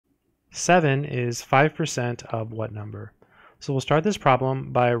7 is 5% of what number? So we'll start this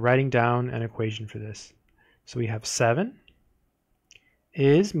problem by writing down an equation for this. So we have 7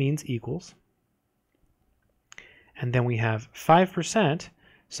 is means equals, and then we have 5%,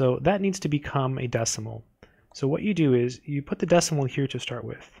 so that needs to become a decimal. So what you do is you put the decimal here to start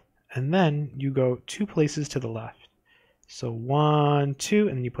with, and then you go 2 places to the left. So 1, 2,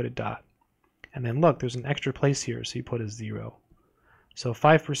 and then you put a dot. And then look, there's an extra place here, so you put a 0. So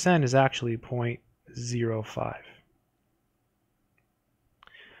 5% is actually 0.05.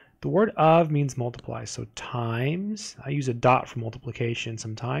 The word of means multiply, so times. I use a dot for multiplication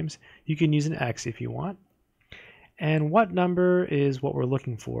sometimes. You can use an X if you want. And what number is what we're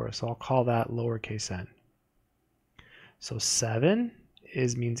looking for, so I'll call that lowercase n. So 7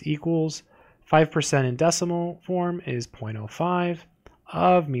 means equals, 5% in decimal form is 0.05,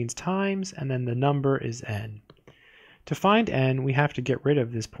 of means times, and then the number is n. To find n, we have to get rid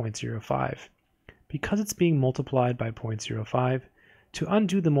of this 0.05. Because it's being multiplied by 0.05, to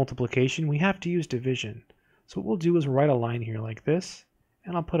undo the multiplication, we have to use division. So what we'll do is write a line here like this,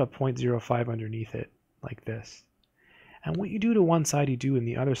 and I'll put a 0.05 underneath it, like this. And what you do to one side, you do in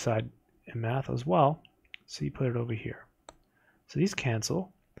the other side in math as well, so you put it over here. So these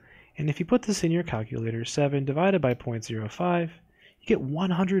cancel, and if you put this in your calculator, 7 divided by 0.05, you get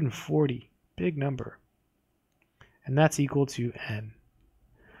 140, big number. And that's equal to n.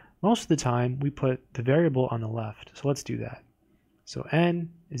 Most of the time, we put the variable on the left, so let's do that. So n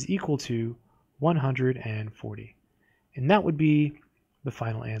is equal to 140. And that would be the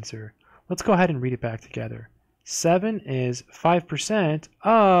final answer. Let's go ahead and read it back together. 7 is 5%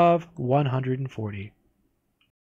 of 140.